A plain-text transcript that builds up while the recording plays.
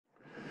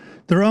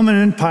The Roman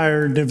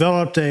Empire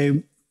developed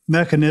a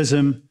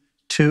mechanism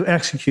to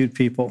execute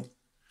people.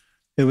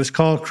 It was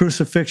called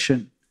crucifixion.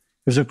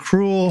 It was a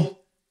cruel,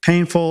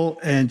 painful,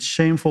 and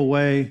shameful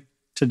way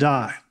to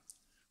die.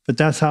 But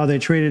that's how they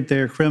treated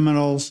their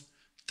criminals,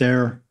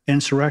 their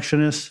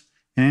insurrectionists,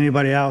 and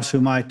anybody else who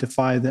might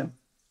defy them.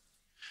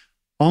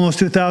 Almost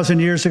 2,000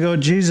 years ago,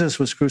 Jesus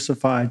was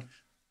crucified,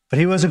 but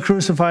he wasn't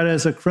crucified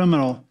as a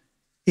criminal.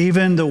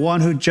 Even the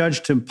one who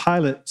judged him,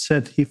 Pilate,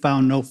 said he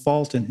found no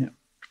fault in him.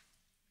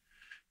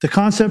 The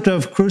concept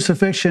of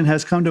crucifixion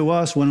has come to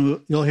us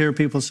when you'll hear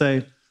people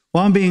say,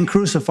 well, I'm being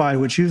crucified,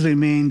 which usually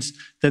means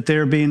that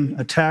they're being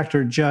attacked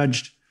or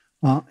judged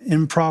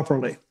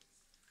improperly.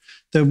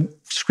 The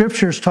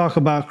scriptures talk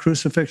about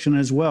crucifixion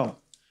as well,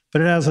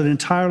 but it has an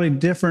entirely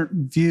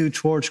different view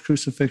towards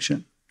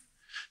crucifixion.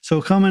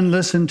 So come and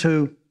listen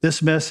to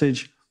this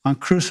message on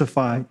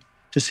Crucified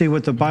to see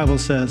what the Bible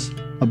says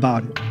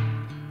about it.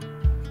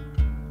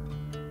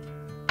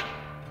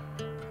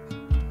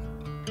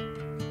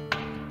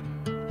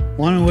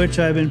 One in which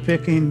I've been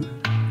picking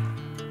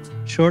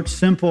short,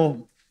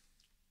 simple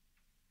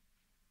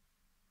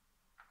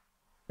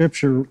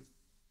scripture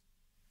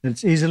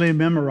that's easily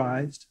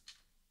memorized.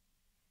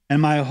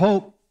 And my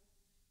hope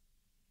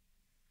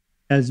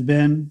has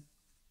been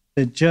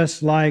that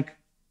just like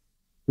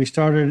we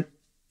started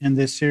in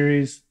this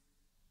series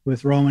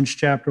with Romans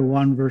chapter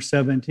 1, verse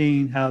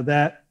 17, how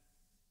that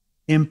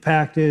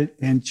impacted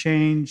and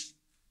changed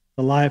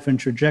the life and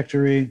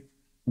trajectory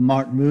of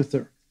Martin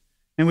Luther.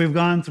 And we've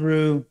gone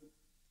through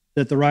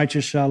that the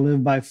righteous shall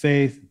live by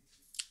faith,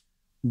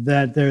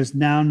 that there's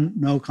now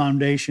no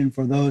condemnation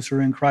for those who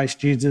are in Christ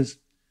Jesus,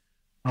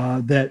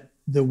 that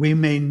we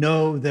may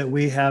know that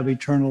we have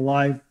eternal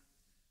life,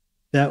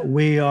 that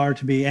we are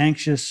to be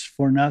anxious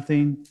for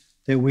nothing,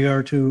 that we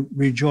are to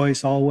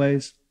rejoice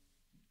always.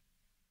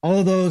 All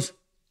of those,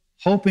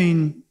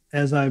 hoping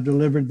as I've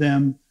delivered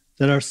them,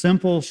 that are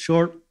simple,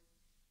 short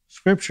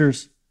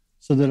scriptures,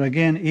 so that,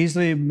 again,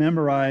 easily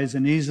memorized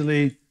and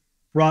easily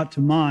brought to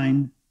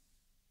mind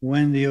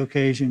when the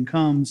occasion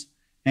comes.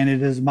 And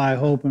it is my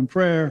hope and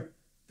prayer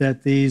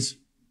that these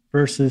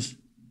verses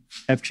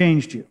have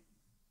changed you.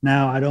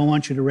 Now, I don't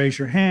want you to raise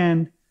your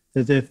hand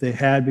as if they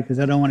had, because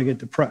I don't want to get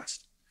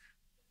depressed.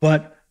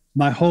 But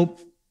my hope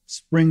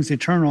springs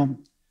eternal.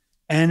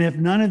 And if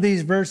none of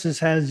these verses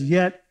has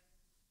yet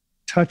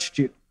touched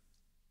you,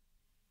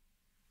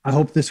 I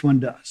hope this one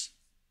does.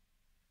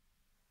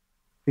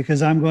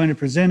 Because I'm going to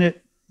present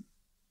it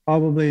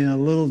probably in a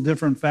little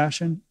different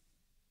fashion.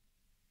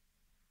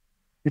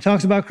 It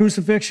talks about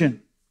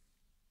crucifixion.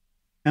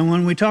 And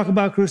when we talk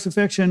about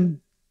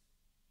crucifixion,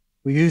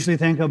 we usually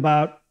think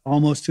about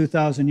almost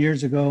 2,000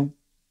 years ago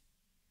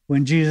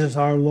when Jesus,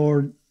 our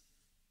Lord,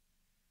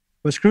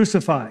 was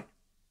crucified,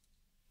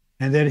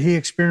 and that he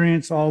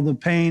experienced all the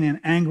pain and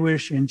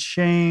anguish and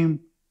shame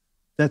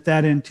that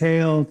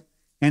entailed,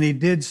 and he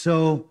did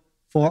so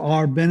for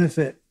our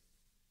benefit,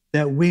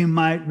 that we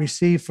might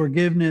receive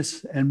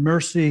forgiveness and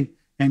mercy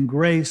and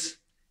grace,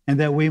 and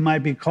that we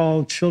might be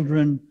called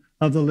children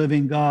of the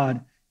living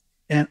God.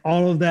 And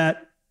all of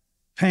that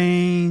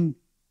pain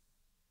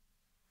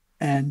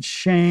and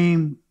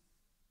shame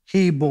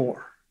he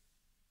bore,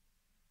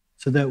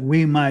 so that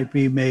we might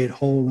be made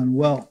whole and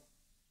well.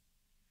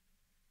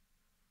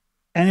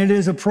 And it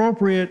is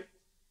appropriate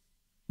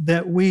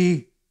that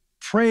we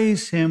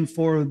praise him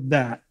for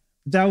that.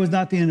 That was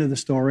not the end of the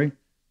story.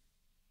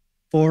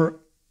 For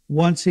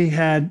once he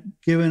had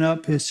given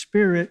up his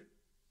spirit,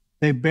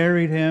 they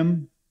buried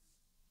him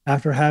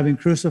after having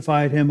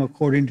crucified him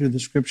according to the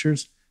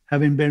scriptures,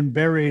 having been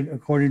buried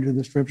according to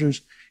the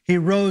scriptures. He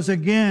rose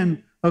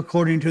again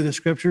according to the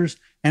scriptures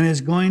and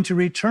is going to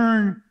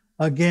return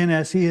again,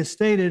 as he has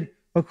stated,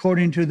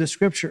 according to the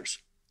scriptures.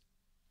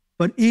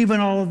 But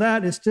even all of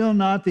that is still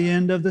not the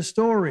end of the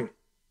story.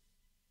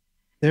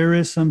 There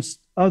is some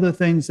other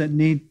things that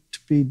need to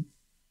be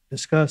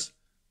discussed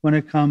when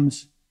it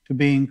comes to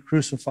being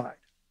crucified.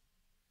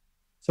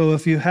 So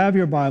if you have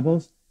your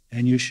Bibles,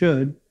 and you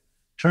should,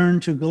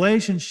 turn to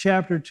Galatians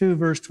chapter 2,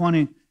 verse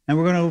 20, and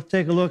we're going to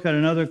take a look at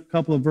another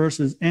couple of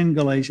verses in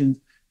Galatians,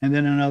 and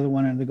then another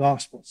one in the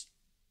Gospels.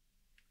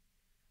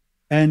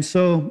 And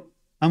so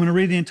I'm going to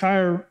read the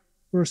entire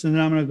verse, and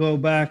then I'm going to go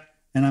back,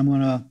 and I'm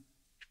going to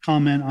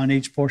comment on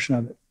each portion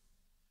of it.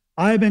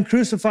 I have been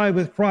crucified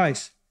with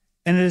Christ,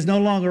 and it is no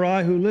longer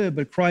I who live,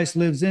 but Christ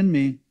lives in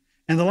me.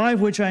 And the life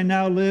which I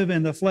now live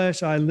in the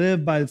flesh, I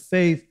live by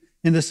faith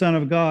in the Son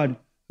of God,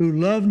 who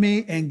loved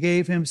me and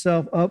gave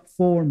himself up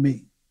for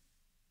me.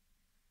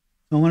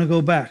 I want to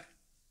go back.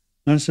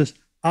 Notice this,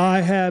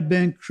 I have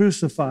been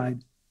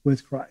crucified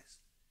with Christ.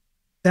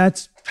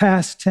 That's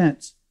past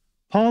tense.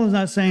 Paul is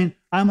not saying,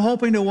 I'm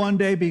hoping to one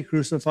day be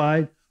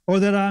crucified, or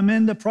that I'm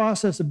in the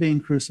process of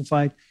being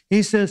crucified.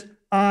 He says,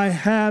 I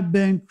have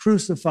been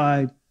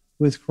crucified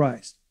with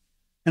Christ.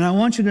 And I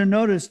want you to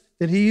notice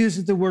that he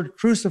uses the word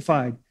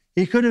crucified.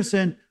 He could have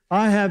said,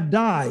 I have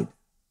died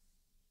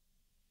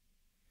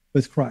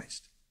with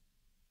Christ.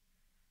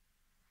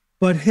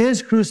 But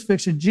his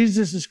crucifixion,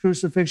 Jesus'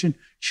 crucifixion,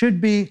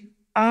 should be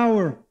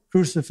our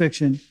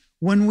crucifixion.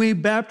 When we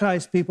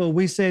baptize people,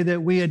 we say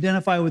that we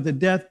identify with the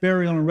death,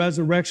 burial, and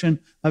resurrection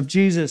of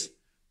Jesus.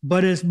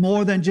 But it's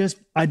more than just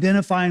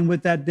identifying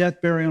with that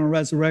death, burial, and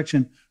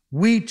resurrection.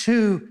 We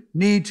too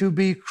need to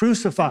be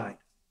crucified.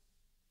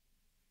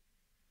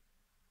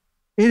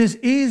 It is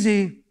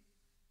easy,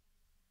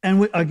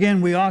 and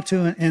we ought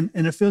to, and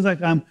it feels like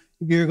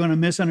you're going to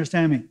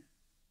misunderstand me.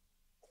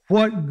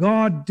 What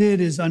God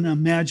did is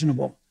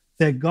unimaginable,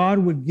 that God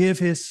would give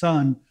his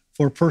son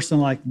for a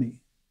person like me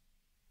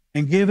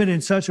and give it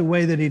in such a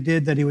way that he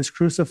did, that he was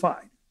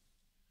crucified.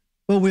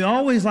 But we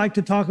always like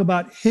to talk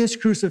about his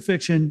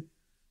crucifixion,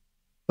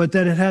 but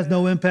that it has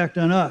no impact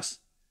on us.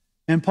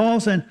 And Paul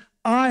said,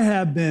 I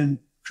have been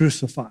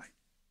crucified.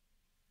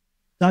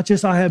 Not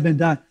just I have been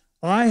died.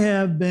 I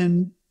have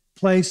been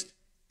placed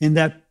in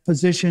that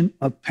position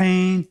of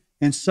pain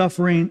and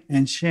suffering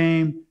and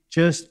shame,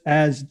 just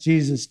as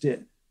Jesus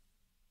did.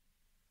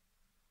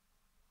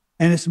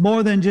 And it's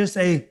more than just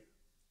a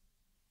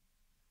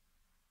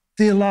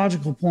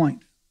theological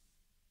point.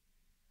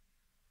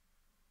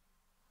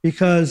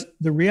 Because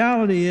the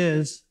reality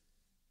is,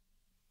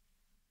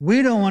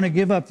 we don't want to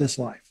give up this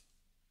life.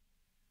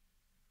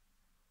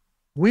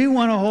 We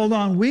want to hold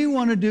on. We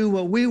want to do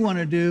what we want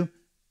to do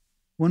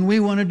when we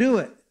want to do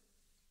it.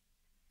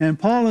 And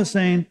Paul is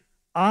saying,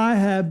 I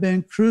have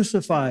been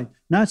crucified.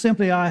 Not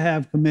simply I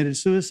have committed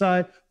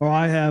suicide or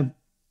I have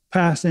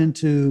passed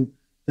into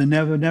the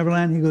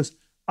Neverland. He goes,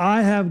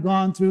 I have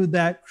gone through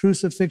that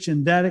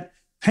crucifixion, that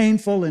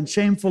painful and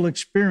shameful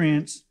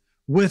experience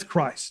with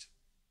Christ.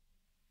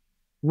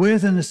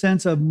 With, in the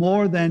sense of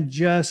more than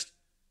just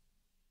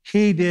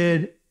he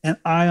did and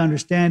I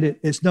understand it.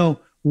 It's no,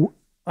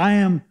 I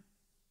am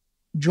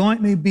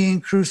jointly being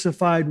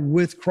crucified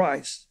with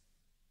Christ.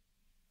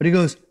 But he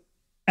goes,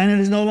 and it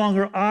is no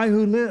longer I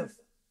who live.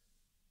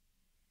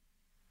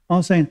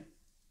 I'm saying,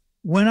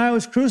 when I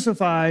was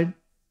crucified,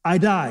 I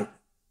died.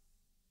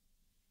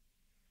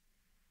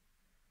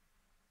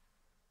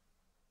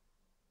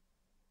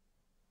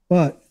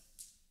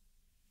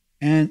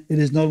 And it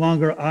is no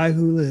longer I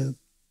who live,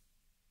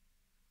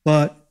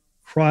 but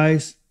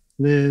Christ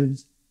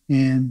lives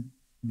in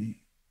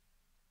me.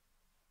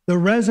 The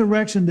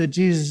resurrection that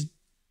Jesus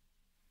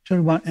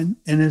talked about, and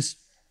it's,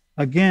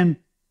 again,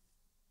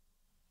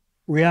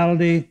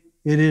 reality,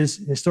 it is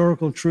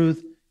historical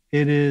truth,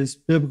 it is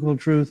biblical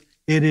truth,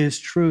 it is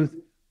truth.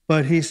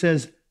 But he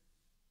says,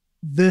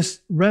 this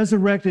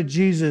resurrected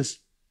Jesus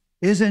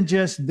isn't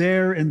just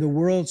there in the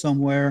world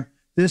somewhere.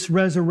 This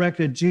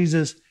resurrected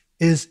Jesus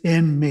is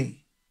in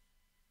me.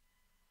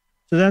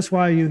 So that's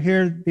why you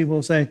hear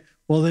people say,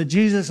 well, that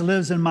Jesus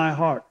lives in my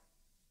heart.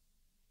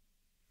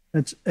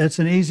 It's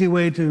an easy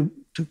way to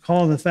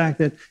call the fact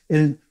that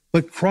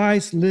but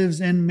Christ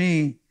lives in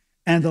me,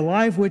 and the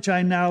life which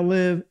I now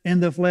live in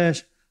the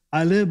flesh,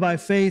 I live by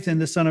faith in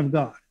the Son of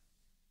God.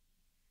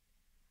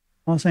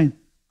 I'm saying,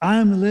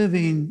 I'm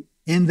living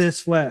in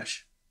this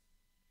flesh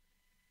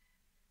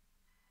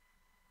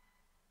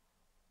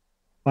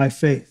by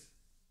faith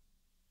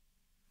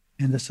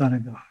in the Son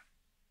of God.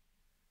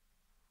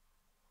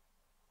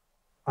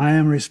 I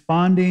am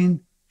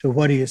responding to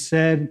what he has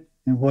said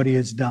and what he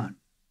has done.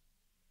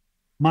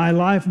 My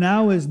life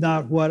now is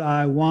not what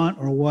I want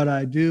or what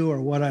I do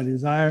or what I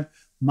desire.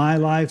 My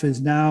life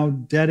is now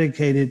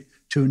dedicated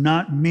to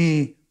not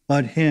me,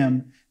 but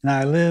him. And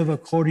I live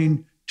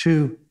according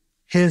to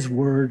his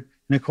word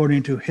and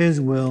according to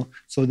his will.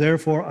 So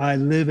therefore, I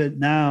live it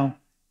now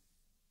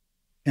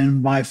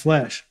in my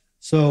flesh.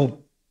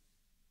 So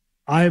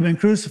I have been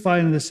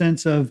crucified in the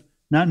sense of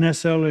not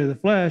necessarily the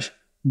flesh,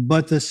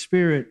 but the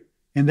spirit.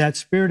 And that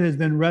spirit has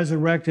been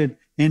resurrected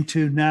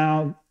into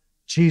now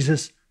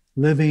Jesus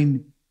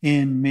living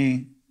in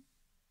me.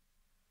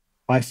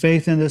 By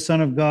faith in the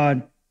Son of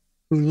God,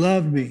 who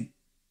loved me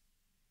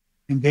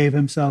and gave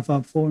himself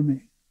up for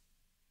me.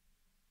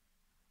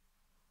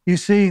 You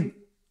see,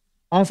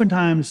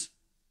 oftentimes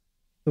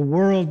the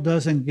world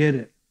doesn't get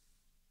it.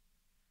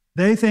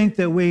 They think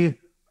that we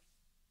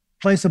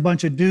place a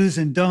bunch of do's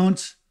and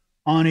don'ts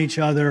on each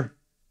other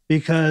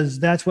because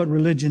that's what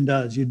religion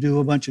does. You do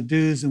a bunch of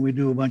do's and we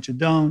do a bunch of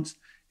don'ts,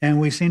 and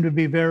we seem to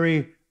be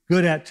very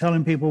good at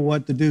telling people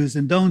what the do's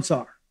and don'ts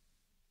are.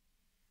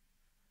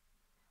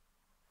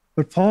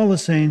 But Paul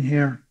is saying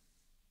here,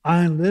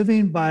 I'm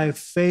living by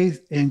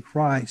faith in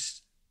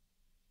Christ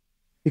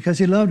because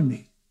he loved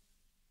me.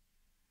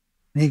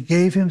 And he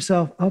gave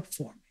himself up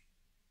for me.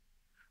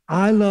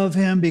 I love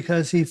him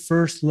because he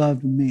first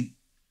loved me.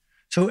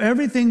 So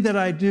everything that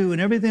I do and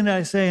everything that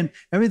I say and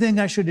everything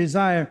I should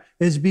desire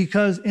is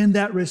because in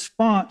that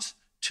response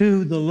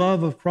to the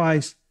love of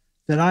Christ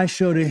that I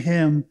show to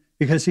him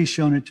because he's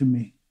shown it to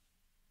me.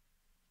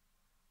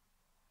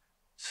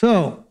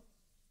 So,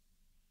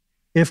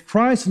 if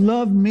Christ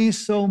loved me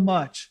so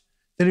much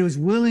that he was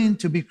willing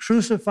to be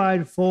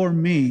crucified for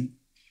me,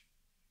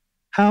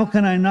 how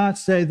can I not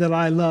say that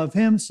I love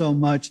him so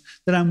much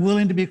that I'm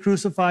willing to be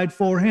crucified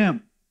for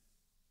him?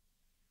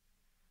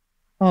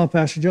 Oh,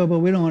 Pastor Joe, but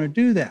we don't want to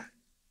do that.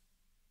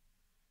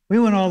 We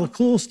want all the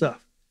cool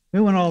stuff. We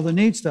want all the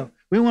neat stuff.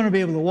 We want to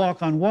be able to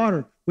walk on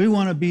water. We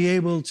want to be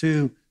able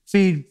to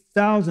feed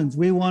thousands.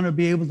 We want to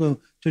be able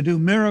to do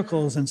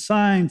miracles and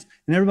signs.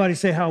 And everybody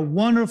say how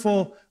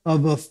wonderful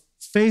of a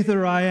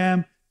faither I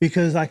am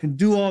because I can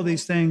do all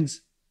these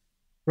things,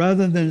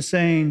 rather than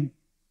saying,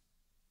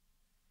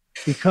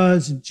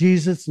 because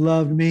Jesus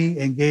loved me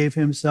and gave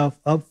himself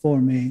up for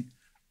me,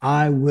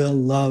 I will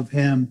love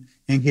him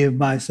and give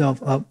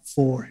myself up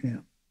for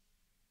him.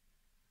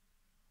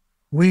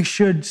 We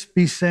should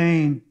be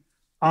saying,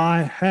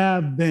 I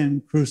have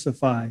been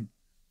crucified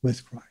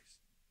with Christ.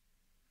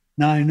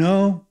 Now, I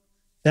know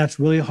that's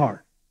really hard,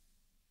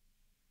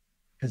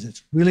 because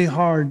it's really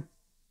hard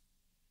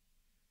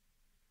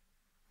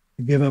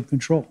to give up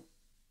control.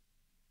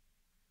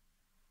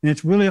 And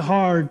it's really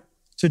hard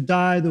to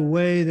die the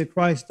way that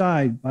Christ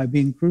died, by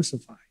being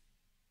crucified.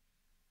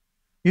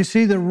 You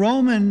see, the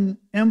Roman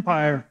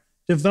Empire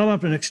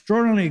developed an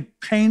extraordinarily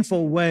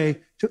painful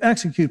way to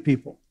execute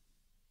people.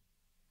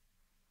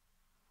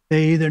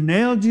 They either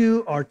nailed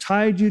you or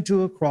tied you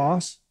to a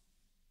cross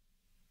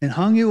and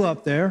hung you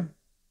up there.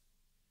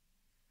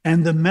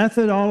 And the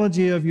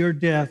methodology of your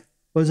death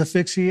was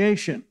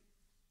asphyxiation.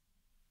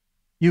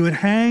 You would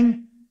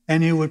hang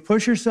and you would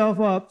push yourself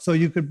up so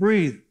you could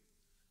breathe,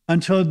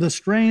 until the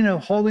strain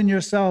of holding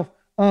yourself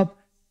up,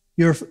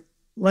 your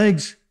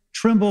legs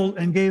trembled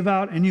and gave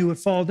out and you would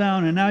fall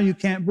down, and now you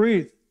can't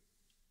breathe.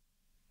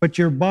 But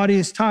your body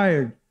is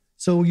tired.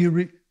 So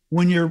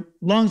when your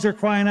lungs are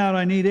crying out,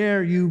 I need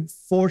air, you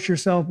force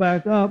yourself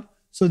back up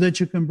so that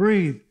you can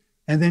breathe,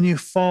 and then you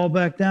fall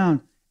back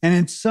down. And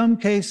in some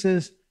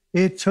cases,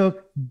 it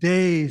took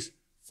days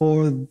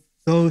for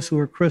those who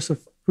were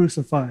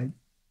crucified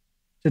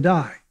to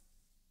die.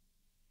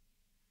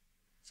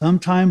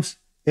 Sometimes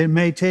it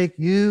may take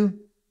you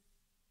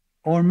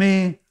or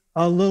me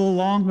a little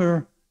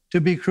longer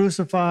to be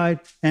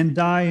crucified and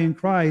die in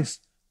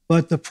Christ,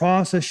 but the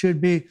process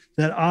should be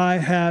that I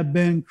have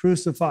been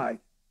crucified.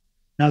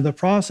 Now, the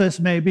process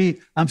may be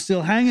I'm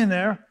still hanging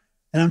there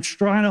and I'm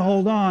trying to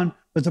hold on,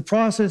 but the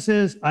process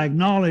is I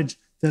acknowledge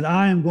that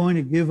I am going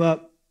to give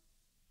up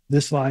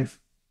this life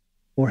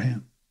for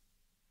him.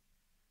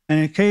 And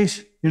in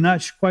case you're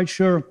not quite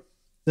sure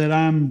that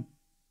I'm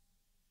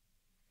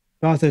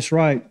got this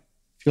right,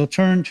 if you'll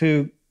turn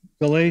to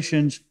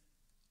Galatians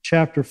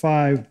chapter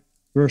 5,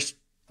 verse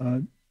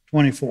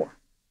 24.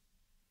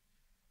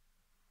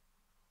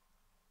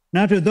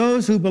 Now, to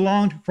those who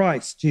belong to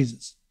Christ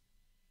Jesus.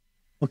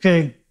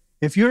 Okay,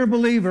 if you're a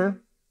believer,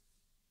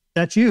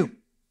 that's you.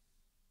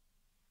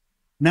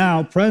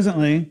 Now,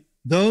 presently,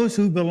 those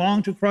who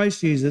belong to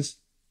Christ Jesus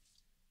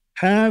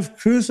have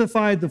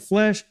crucified the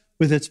flesh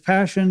with its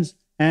passions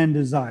and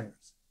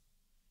desires.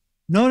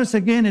 Notice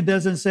again, it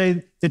doesn't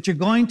say that you're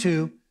going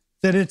to,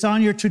 that it's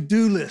on your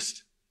to-do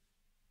list,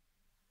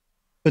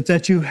 but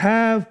that you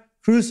have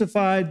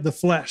crucified the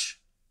flesh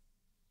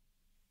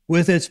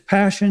with its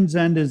passions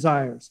and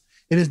desires.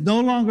 It is no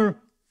longer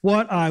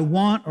what I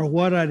want or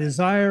what I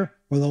desire,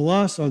 or the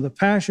lust or the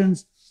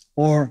passions,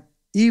 or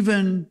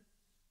even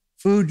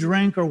food,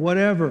 drink, or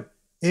whatever.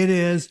 It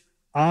is,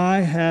 I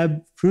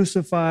have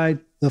crucified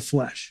the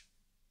flesh.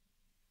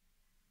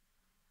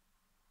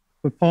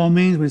 What Paul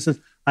means when he says,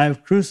 I am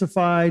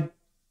crucified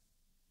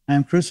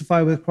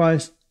with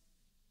Christ,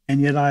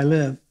 and yet I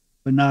live,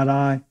 but not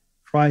I.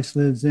 Christ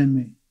lives in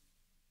me.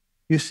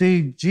 You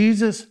see,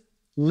 Jesus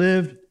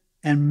lived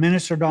and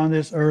ministered on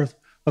this earth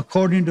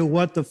according to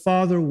what the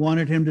Father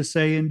wanted him to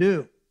say and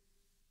do.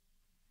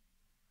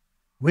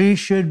 We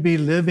should be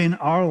living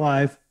our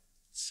life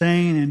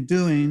saying and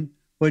doing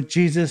what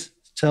Jesus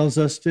tells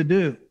us to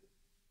do.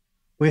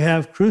 We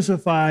have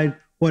crucified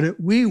what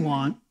we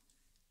want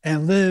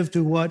and live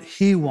to what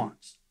he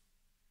wants.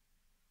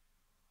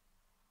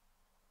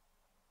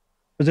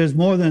 But there's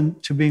more than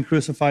to being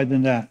crucified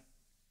than that.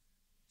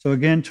 So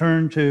again,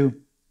 turn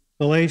to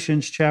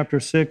Galatians chapter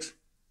 6,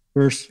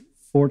 verse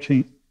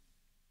 14.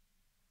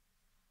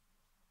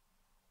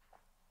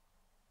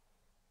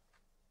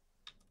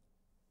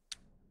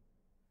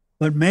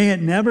 But may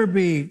it never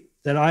be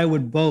that I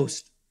would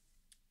boast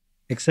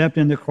except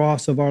in the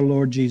cross of our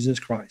Lord Jesus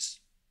Christ.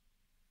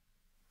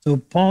 So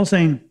Paul's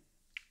saying,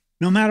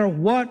 no matter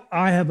what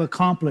I have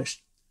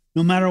accomplished,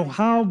 no matter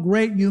how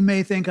great you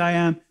may think I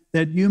am,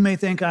 that you may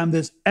think I'm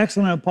this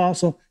excellent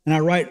apostle and I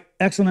write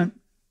excellent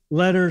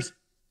letters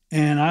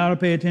and I ought to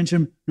pay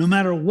attention, no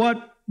matter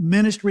what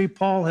ministry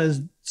Paul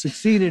has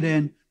succeeded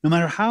in, no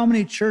matter how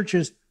many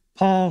churches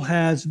Paul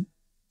has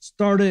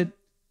started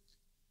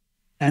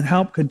and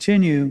helped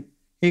continue,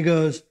 he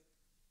goes,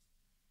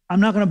 I'm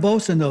not going to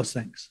boast in those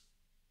things.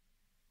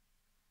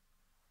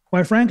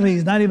 Quite frankly,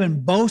 he's not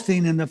even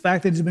boasting in the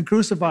fact that he's been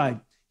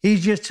crucified.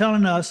 He's just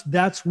telling us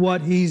that's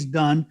what he's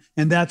done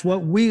and that's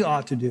what we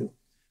ought to do.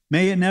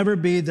 May it never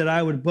be that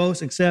I would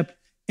boast except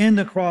in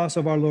the cross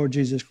of our Lord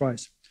Jesus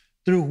Christ,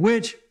 through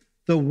which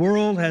the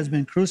world has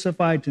been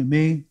crucified to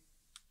me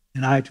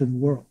and I to the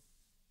world.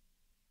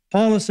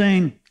 Paul is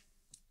saying,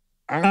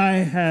 I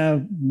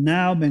have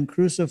now been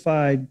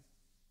crucified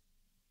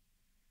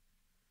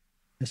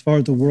as far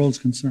as the world's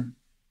concerned.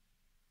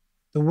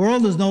 The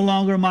world is no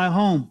longer my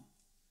home.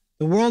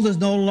 The world is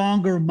no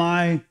longer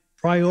my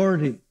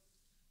priority.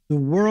 The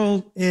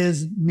world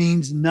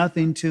means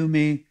nothing to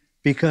me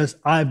because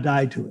I've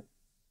died to it.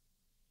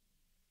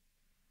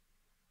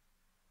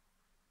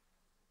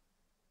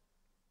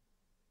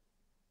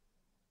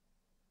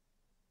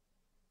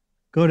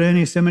 Go to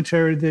any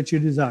cemetery that you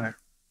desire.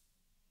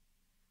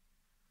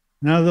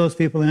 None of those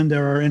people in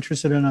there are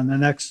interested in on the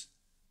next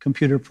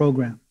computer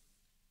program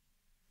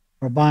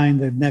or buying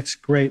the next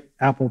great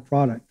Apple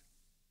product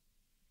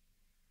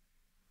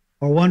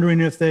or wondering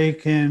if they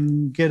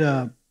can get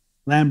a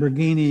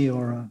Lamborghini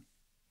or a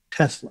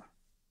Tesla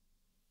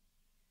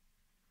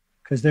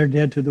because they're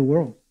dead to the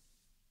world.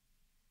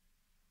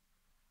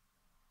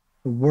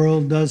 The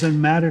world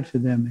doesn't matter to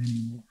them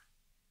anymore.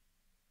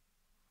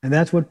 And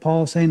that's what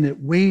Paul's saying,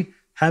 that we,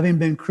 having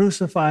been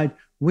crucified,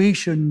 we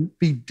should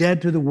be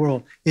dead to the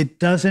world. It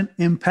doesn't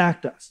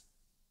impact us.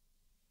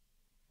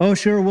 Oh,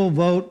 sure, we'll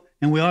vote,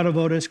 and we ought to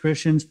vote as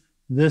Christians,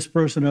 this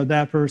person or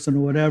that person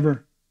or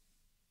whatever.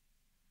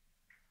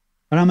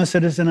 But I'm a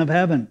citizen of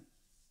heaven.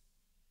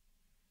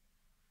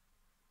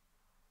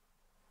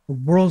 The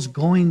world's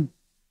going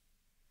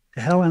to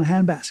hell in a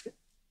handbasket.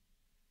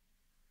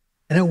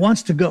 And it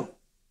wants to go.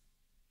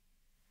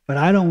 But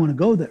I don't want to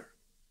go there.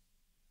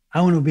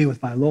 I want to be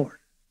with my Lord.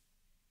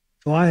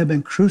 So I have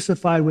been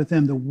crucified with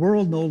him. The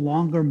world no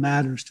longer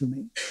matters to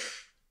me.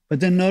 But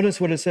then notice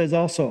what it says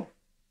also.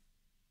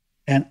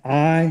 And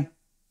I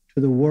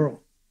to the world.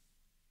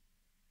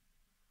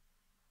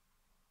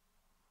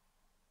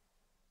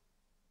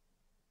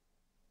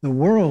 The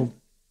world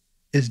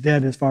is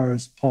dead as far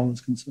as Paul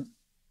is concerned.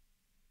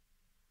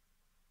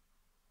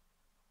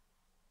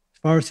 As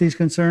far as he's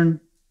concerned,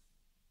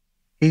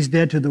 he's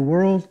dead to the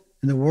world,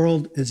 and the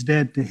world is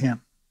dead to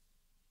him.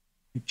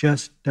 It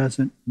just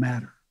doesn't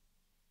matter.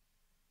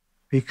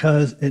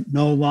 Because it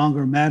no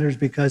longer matters,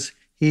 because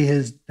he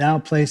has now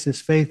placed his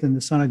faith in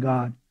the Son of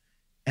God,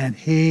 and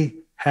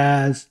he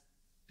has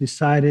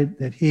decided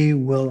that he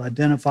will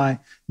identify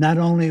not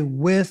only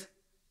with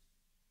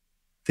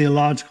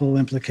theological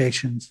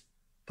implications,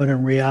 but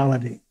in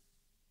reality,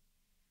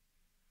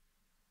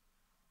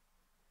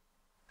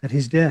 that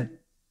he's dead,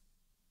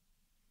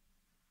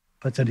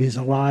 but that he's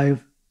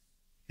alive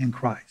in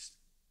Christ.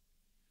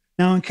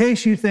 Now, in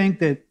case you think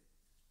that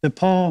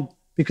Paul,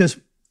 because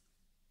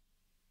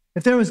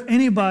if there was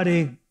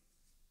anybody,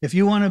 if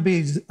you want to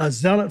be a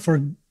zealot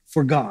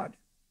for God,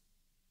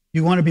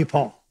 you want to be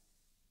Paul.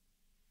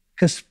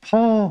 Because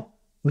Paul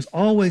was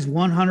always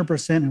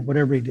 100% in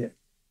whatever he did.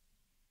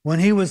 When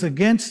he was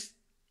against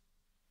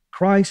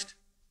Christ,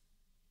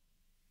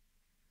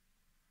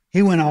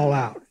 he went all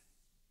out.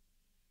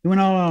 He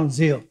went all out in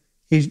zeal.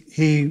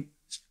 He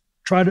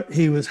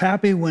was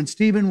happy when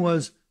Stephen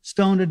was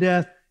stoned to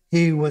death.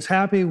 He was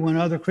happy when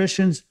other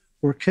Christians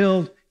were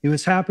killed. He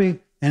was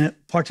happy and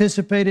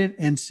participated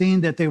in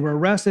seeing that they were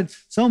arrested,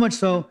 so much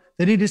so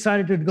that he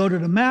decided to go to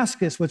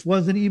Damascus, which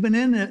wasn't even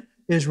in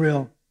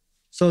Israel,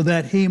 so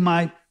that he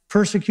might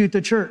persecute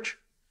the church.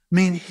 I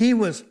mean, he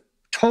was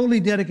totally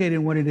dedicated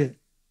in what he did.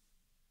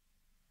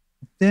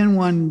 Then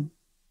when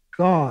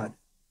God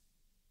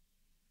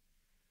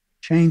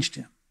changed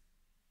him,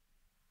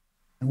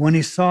 and when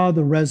he saw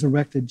the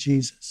resurrected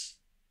Jesus,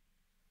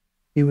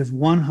 he was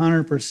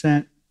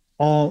 100%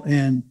 all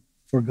in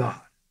for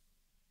God.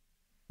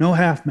 No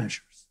half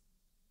measures.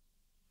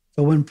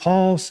 So when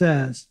Paul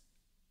says,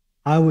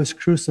 I was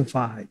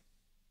crucified,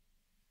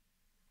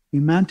 he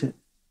meant it.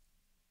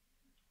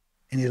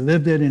 And he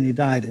lived it and he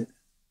died it.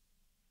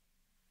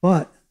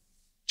 But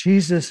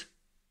Jesus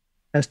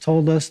has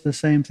told us the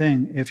same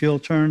thing. If you'll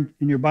turn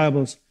in your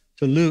Bibles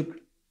to Luke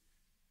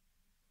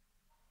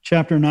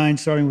chapter 9,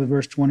 starting with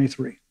verse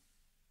 23.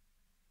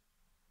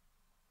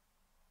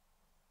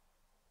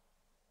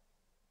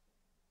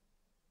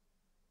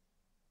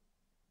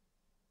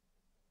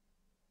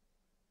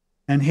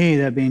 And he,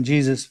 that being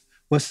Jesus,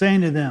 was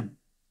saying to them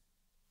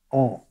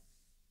all,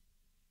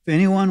 if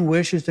anyone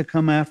wishes to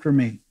come after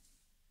me,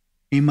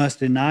 he must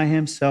deny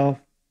himself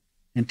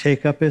and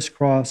take up his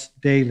cross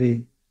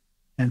daily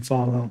and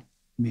follow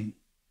me.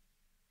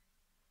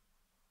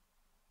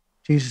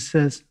 Jesus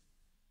says,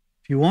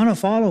 if you want to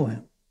follow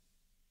him,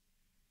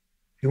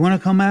 if you want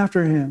to come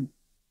after him,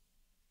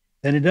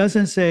 then it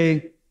doesn't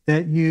say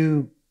that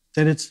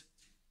it's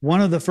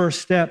one of the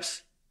first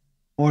steps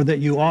or that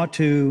you ought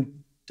to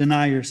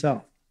deny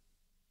yourself.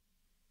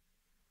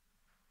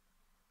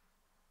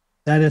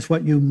 That is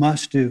what you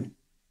must do.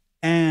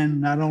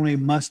 And not only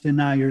must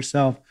deny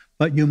yourself,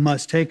 but you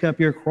must take up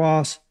your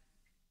cross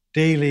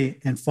daily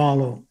and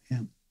follow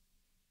him.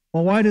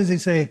 Well, why does he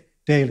say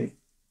daily?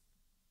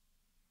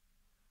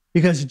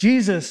 Because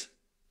Jesus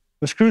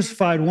was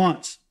crucified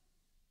once,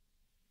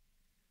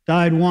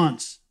 died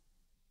once,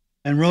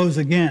 and rose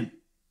again,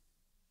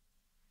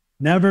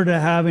 never to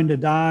having to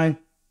die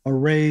or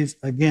raise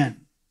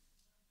again.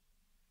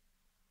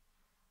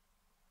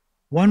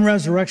 One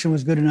resurrection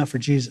was good enough for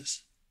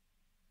Jesus.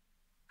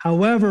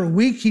 However,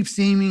 we keep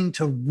seeming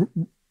to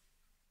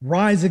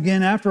rise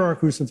again after our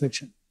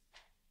crucifixion.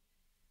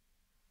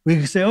 We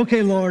can say,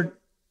 okay, Lord,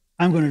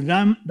 I'm going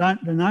to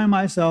deny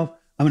myself.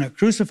 I'm going to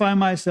crucify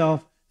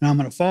myself, and I'm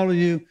going to follow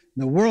you.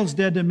 The world's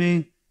dead to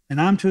me,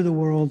 and I'm to the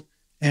world,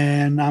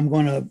 and I'm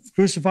going to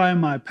crucify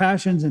my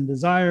passions and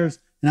desires,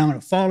 and I'm going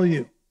to follow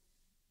you.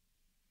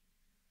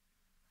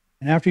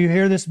 And after you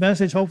hear this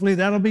message, hopefully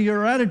that'll be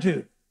your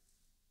attitude.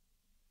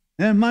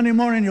 And then Monday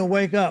morning, you'll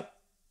wake up,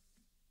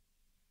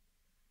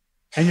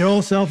 and your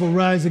old self will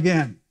rise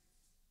again.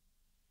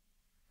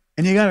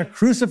 And you got to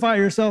crucify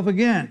yourself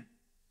again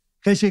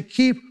because you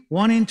keep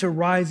wanting to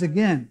rise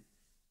again.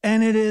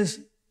 And it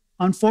is,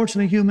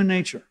 unfortunately, human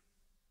nature.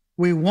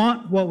 We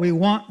want what we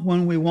want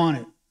when we want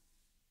it.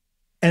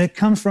 And it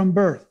comes from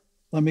birth.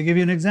 Let me give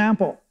you an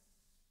example.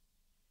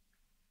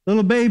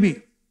 Little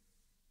baby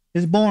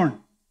is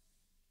born.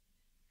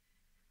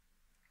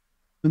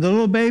 When the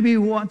little baby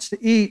wants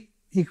to eat,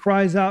 he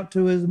cries out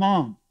to his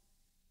mom.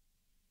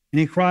 And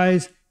he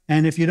cries,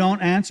 and if you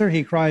don't answer,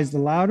 he cries the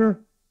louder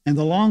and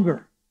the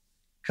longer.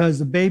 Because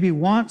the baby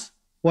wants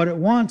what it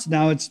wants.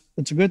 Now, it's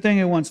a good thing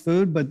it wants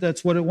food, but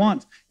that's what it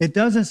wants. It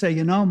doesn't say,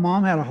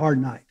 Mom had a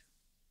hard night.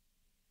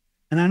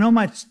 And I know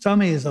my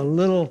tummy is a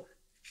little,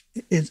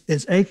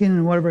 it's aching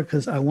and whatever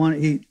because I want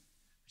to eat.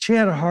 She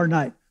had a hard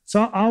night.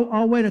 So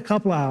I'll wait a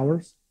couple of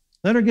hours,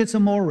 let her get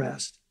some more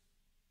rest.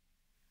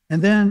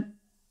 And then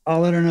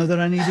I'll let her know that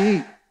I need to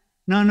eat.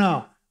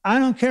 No, I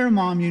don't care,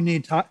 Mom, you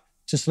need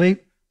to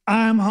sleep.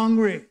 I'm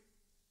hungry.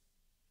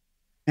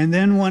 And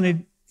then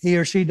when he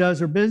or she does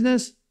her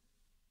business,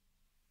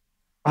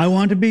 I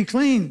want to be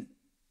clean.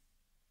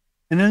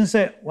 And then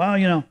say,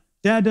 well,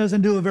 Dad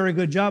doesn't do a very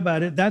good job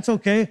at it. That's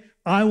okay.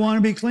 I want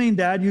to be clean,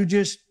 Dad. You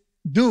just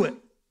do it.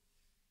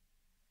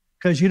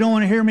 Because you don't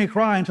want to hear me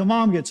cry until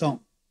Mom gets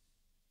home.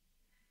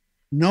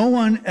 No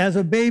one as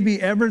a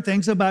baby ever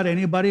thinks about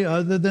anybody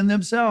other than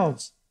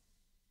themselves.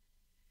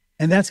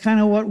 And that's kind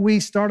of what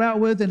we start out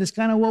with, and it's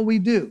kind of what we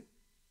do.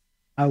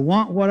 I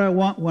want what I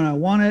want when I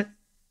want it,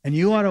 and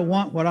you ought to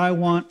want what I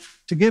want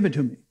to give it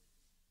to me.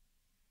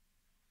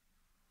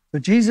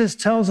 But Jesus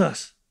tells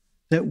us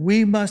that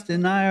we must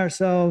deny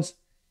ourselves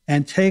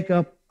and take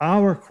up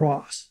our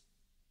cross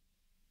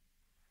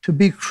to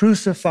be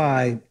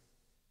crucified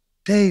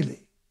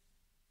daily.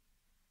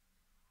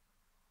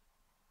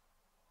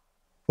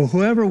 For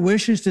whoever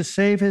wishes to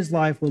save his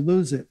life will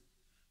lose it,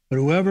 but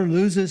whoever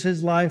loses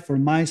his life for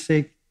my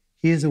sake,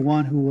 he is the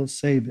one who will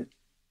save it.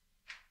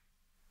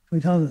 So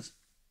he tells us,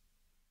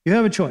 you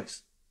have a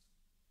choice.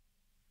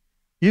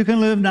 You can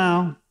live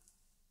now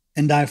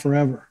and die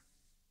forever.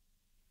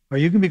 Or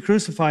you can be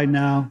crucified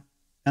now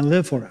and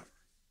live forever.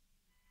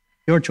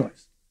 Your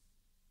choice.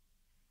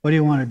 What do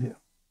you want to do?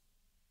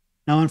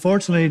 Now,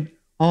 unfortunately,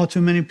 all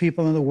too many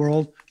people in the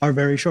world are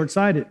very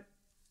short-sighted.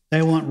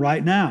 They want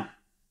right now.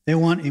 They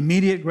want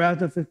immediate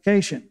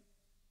gratification.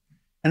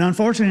 And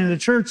unfortunately, in the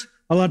church,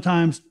 a lot of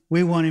times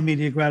we want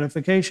immediate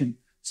gratification.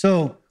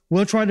 So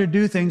we'll try to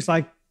do things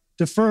like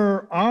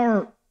defer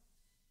our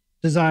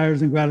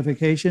desires and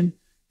gratification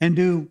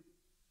and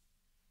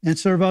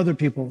serve other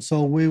people.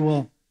 So we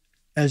will,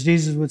 as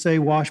Jesus would say,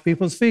 wash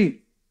people's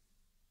feet.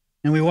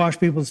 And we wash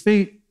people's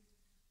feet,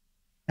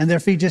 and their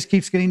feet just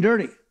keeps getting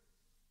dirty.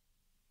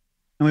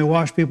 And we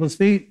wash people's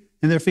feet,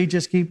 and their feet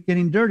just keep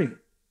getting dirty.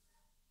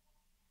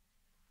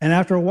 And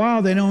after a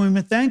while, they don't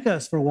even thank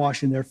us for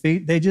washing their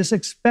feet. They just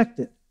expect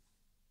it.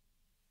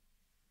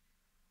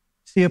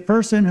 See, a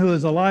person who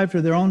is alive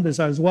to their own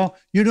desires, well,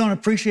 you don't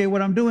appreciate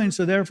what I'm doing,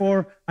 so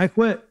therefore I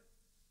quit.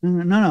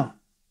 No.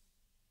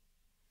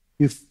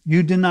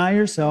 You deny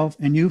yourself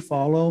and you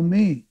follow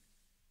me.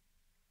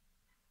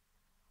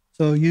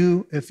 So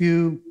if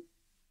you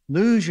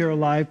lose your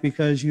life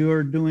because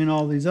you're doing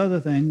all these other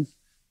things,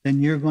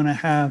 then you're going to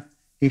have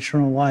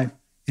eternal life.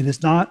 It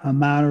is not a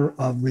matter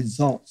of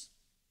results.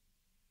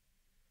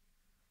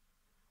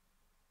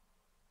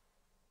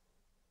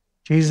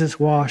 Jesus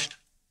washed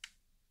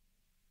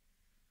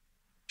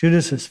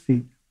Judas's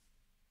feet,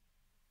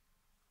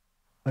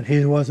 but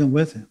he wasn't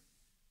with him.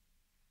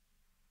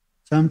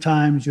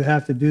 Sometimes you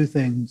have to do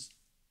things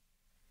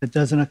that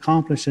doesn't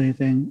accomplish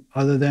anything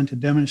other than to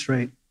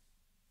demonstrate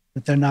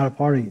that they're not a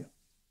part of you.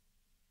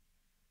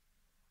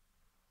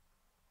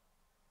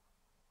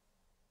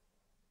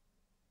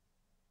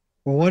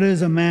 For what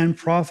is a man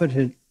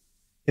profited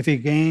if he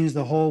gains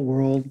the whole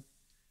world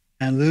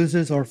and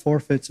loses or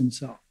forfeits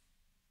himself?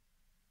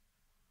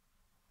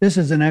 This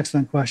is an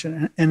excellent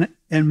question.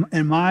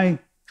 And my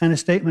kind of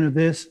statement of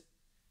this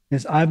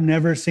is I've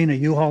never seen a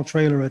U-Haul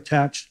trailer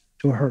attached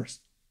to a hearse.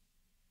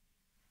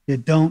 You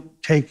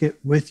don't take it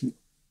with you.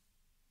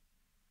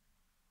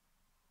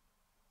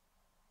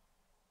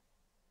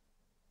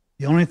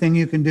 The only thing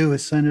you can do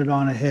is send it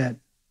on ahead.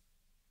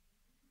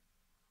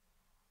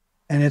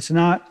 And it's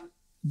not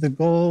the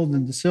gold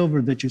and the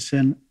silver that you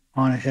send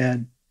on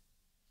ahead,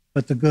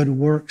 but the good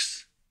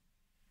works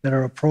that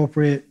are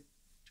appropriate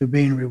to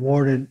being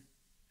rewarded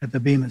at the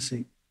Bema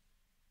seat.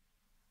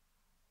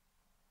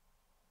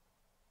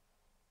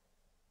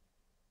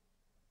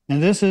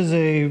 And this is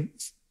a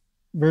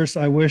verse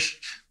I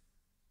wish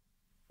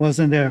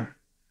wasn't there.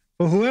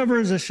 For whoever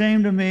is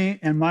ashamed of me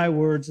and my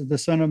words, the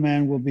Son of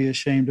Man will be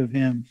ashamed of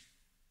him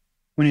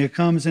when he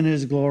comes in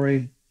his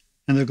glory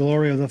and the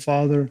glory of the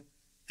Father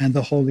and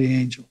the holy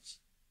angels.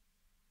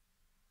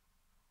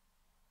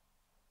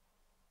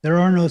 There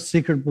are no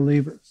secret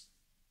believers.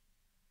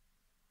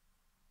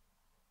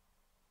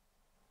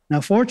 Now,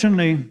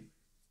 fortunately,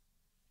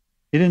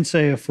 he didn't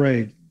say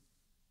afraid. He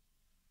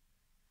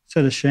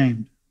said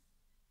ashamed.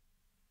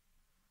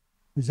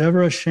 Who's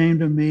ever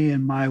ashamed of me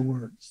and my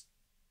words?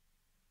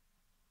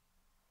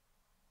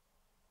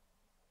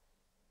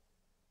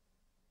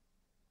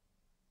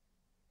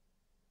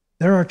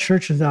 There are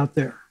churches out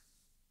there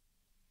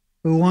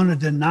who want to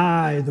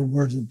deny the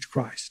words of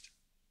Christ.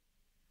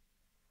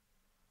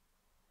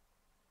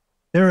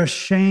 They're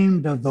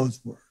ashamed of those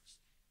words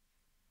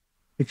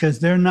because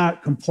they're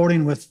not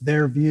comporting with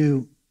their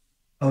view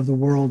of the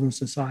world or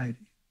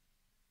society.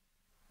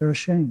 They're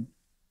ashamed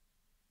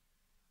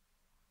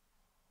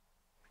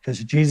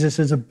because Jesus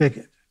is a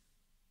bigot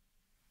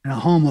and a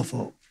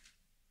homophobe.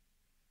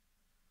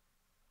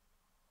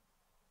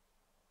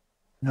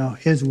 No,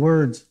 his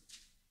words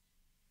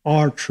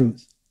are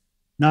truth,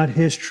 not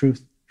his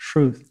truth.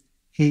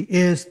 He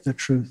is the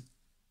truth,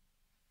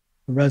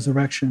 the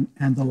resurrection,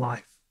 and the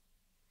life.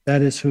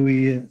 That is who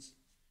he is.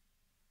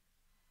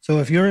 So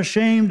if you're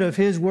ashamed of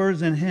his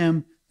words and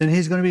him, then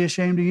he's going to be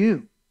ashamed of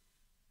you.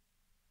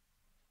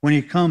 When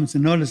he comes,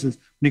 and notice this,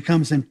 when he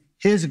comes in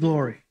his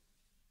glory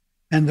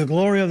and the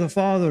glory of the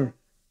Father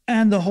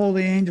and the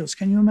holy angels.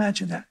 Can you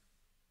imagine that?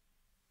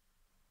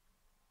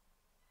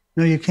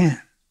 No, you can't.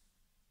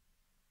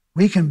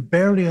 We can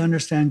barely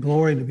understand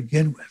glory to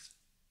begin with.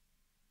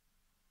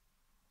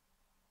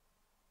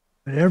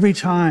 But every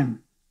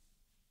time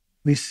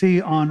we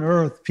see on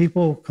earth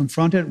people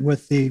confronted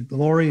with the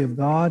glory of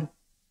God,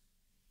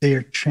 they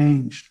are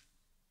changed.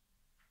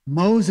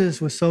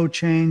 Moses was so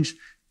changed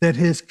that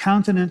his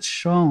countenance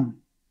shone,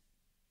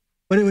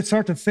 but it would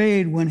start to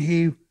fade when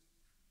he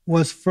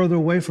was further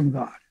away from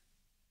God.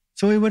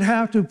 So he would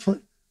have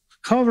to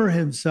cover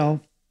himself,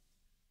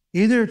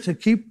 either to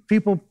keep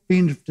people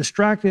being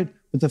distracted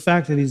with the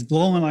fact that he's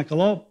glowing like a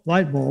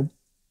light bulb,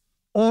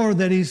 or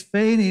that he's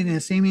fading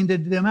and seeming to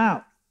dim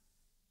out.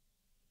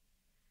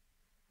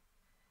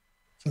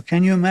 So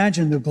can you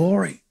imagine the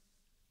glory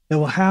that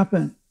will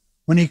happen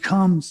when he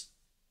comes?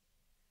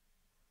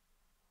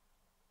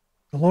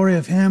 The glory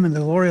of him and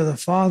the glory of the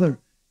Father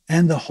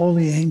and the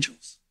holy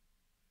angels.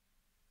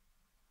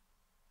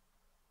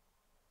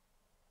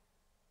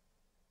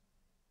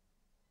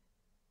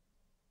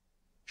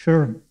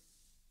 Sure,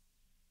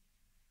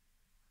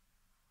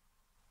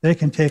 they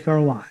can take our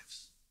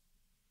lives,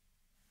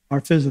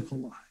 our physical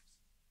lives.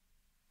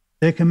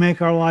 They can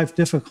make our life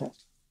difficult.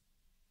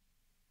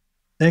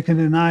 They can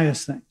deny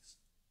us things.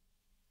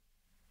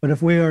 But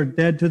if we are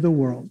dead to the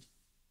world,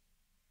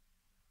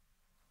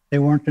 they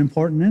weren't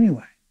important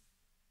anyway.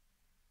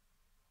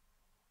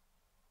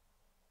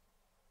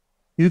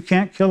 You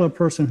can't kill a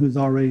person who's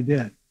already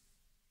dead.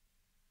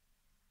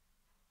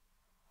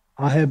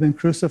 I have been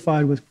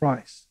crucified with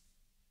Christ.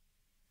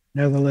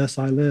 Nevertheless,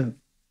 I live.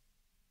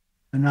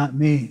 And not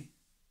me,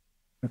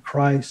 but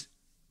Christ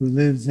who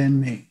lives in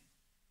me.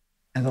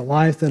 And the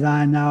life that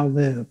I now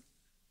live,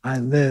 I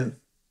live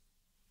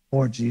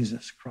for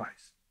Jesus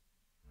Christ.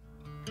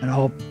 And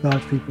all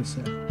God's people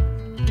said.